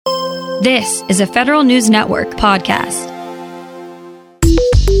This is a Federal News Network podcast.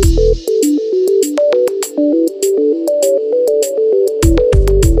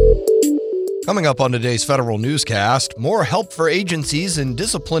 Coming up on today's Federal Newscast, more help for agencies in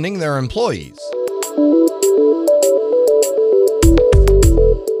disciplining their employees.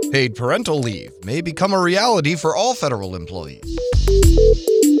 Paid parental leave may become a reality for all federal employees.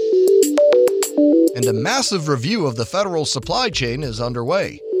 And a massive review of the federal supply chain is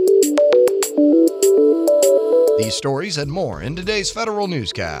underway. These stories and more in today's Federal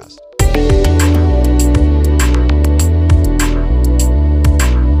Newscast.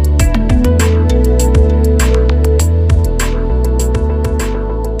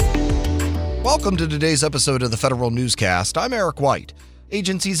 Welcome to today's episode of the Federal Newscast. I'm Eric White.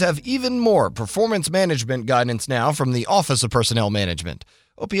 Agencies have even more performance management guidance now from the Office of Personnel Management.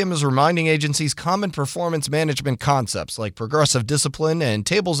 OPM is reminding agencies common performance management concepts like progressive discipline and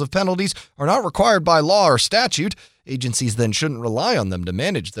tables of penalties are not required by law or statute. Agencies then shouldn't rely on them to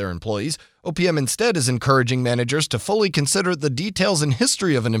manage their employees. OPM instead is encouraging managers to fully consider the details and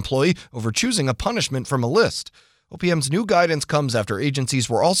history of an employee over choosing a punishment from a list. OPM's new guidance comes after agencies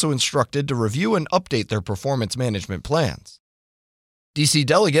were also instructed to review and update their performance management plans. D.C.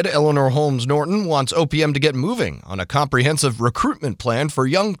 Delegate Eleanor Holmes Norton wants OPM to get moving on a comprehensive recruitment plan for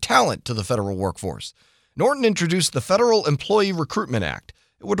young talent to the federal workforce. Norton introduced the Federal Employee Recruitment Act.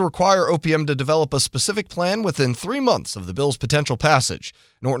 It would require OPM to develop a specific plan within 3 months of the bill's potential passage.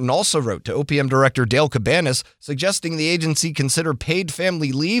 Norton also wrote to OPM Director Dale Cabanis, suggesting the agency consider paid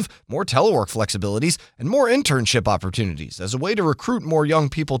family leave, more telework flexibilities, and more internship opportunities as a way to recruit more young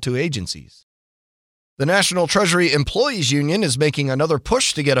people to agencies. The National Treasury Employees Union is making another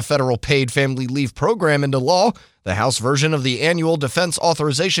push to get a federal paid family leave program into law. The House version of the annual defense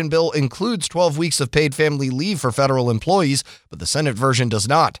authorization bill includes 12 weeks of paid family leave for federal employees, but the Senate version does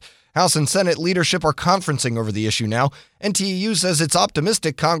not. House and Senate leadership are conferencing over the issue now. NTEU says it's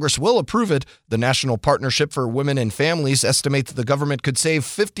optimistic Congress will approve it. The National Partnership for Women and Families estimates the government could save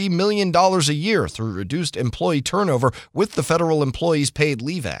 $50 million a year through reduced employee turnover with the Federal Employees Paid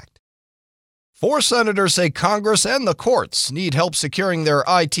Leave Act. 4 senators say Congress and the courts need help securing their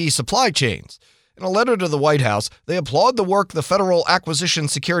IT supply chains. In a letter to the White House, they applaud the work the Federal Acquisition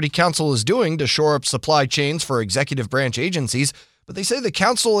Security Council is doing to shore up supply chains for executive branch agencies, but they say the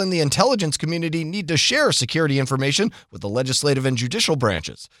council and the intelligence community need to share security information with the legislative and judicial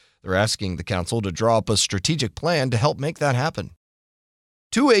branches. They're asking the council to draw up a strategic plan to help make that happen.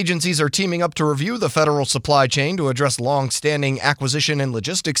 2 agencies are teaming up to review the federal supply chain to address long-standing acquisition and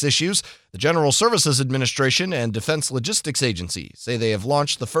logistics issues. The General Services Administration and Defense Logistics Agency say they have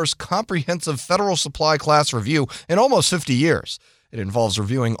launched the first comprehensive federal supply class review in almost 50 years. It involves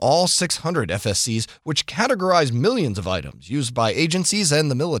reviewing all 600 FSCs, which categorize millions of items used by agencies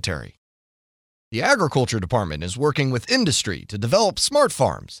and the military. The Agriculture Department is working with industry to develop smart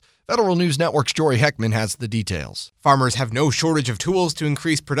farms. Federal News Network's Jory Heckman has the details. Farmers have no shortage of tools to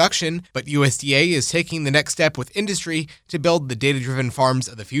increase production, but USDA is taking the next step with industry to build the data-driven farms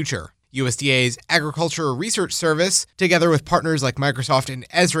of the future. USDA's Agriculture Research Service, together with partners like Microsoft and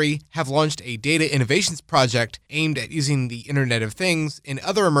Esri, have launched a data innovations project aimed at using the Internet of Things and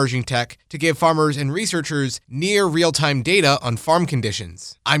other emerging tech to give farmers and researchers near real-time data on farm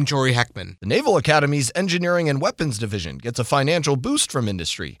conditions. I'm Jory Heckman. The Naval Academy's Engineering and Weapons Division gets a financial boost from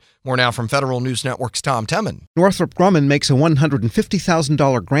industry. More now from Federal News Network's Tom Temin. Northrop Grumman makes a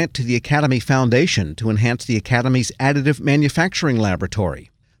 $150,000 grant to the Academy Foundation to enhance the Academy's additive manufacturing laboratory.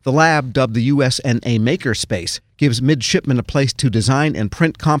 The lab, dubbed the USNA Makerspace, gives midshipmen a place to design and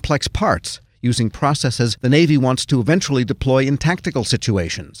print complex parts using processes the Navy wants to eventually deploy in tactical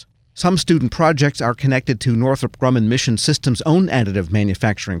situations. Some student projects are connected to Northrop Grumman Mission Systems' own additive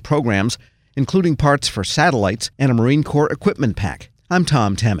manufacturing programs, including parts for satellites and a Marine Corps equipment pack. I'm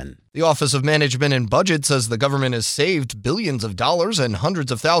Tom Temin. The Office of Management and Budget says the government has saved billions of dollars and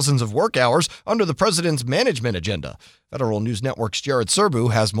hundreds of thousands of work hours under the president's management agenda. Federal News Network's Jared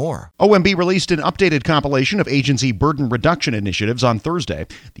Serbu has more. OMB released an updated compilation of agency burden reduction initiatives on Thursday.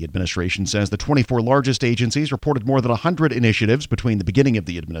 The administration says the 24 largest agencies reported more than 100 initiatives between the beginning of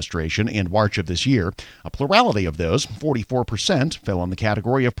the administration and March of this year. A plurality of those, 44%, fell in the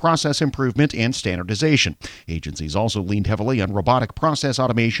category of process improvement and standardization. Agencies also leaned heavily on robotic process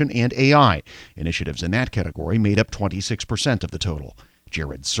automation and AI. Initiatives in that category made up 26% of the total.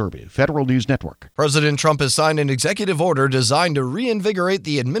 Jared Serbu, Federal News Network. President Trump has signed an executive order designed to reinvigorate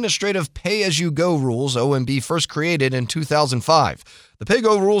the administrative pay-as-you-go rules OMB first created in 2005. The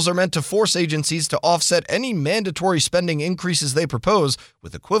pay-go rules are meant to force agencies to offset any mandatory spending increases they propose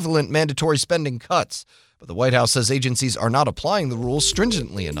with equivalent mandatory spending cuts. But the White House says agencies are not applying the rules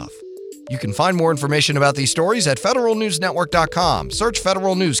stringently enough. You can find more information about these stories at federalnewsnetwork.com. Search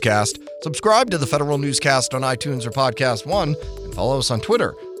Federal Newscast, subscribe to the Federal Newscast on iTunes or Podcast One, and follow us on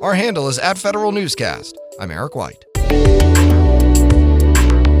Twitter. Our handle is @Federal Newscast. I'm Eric White.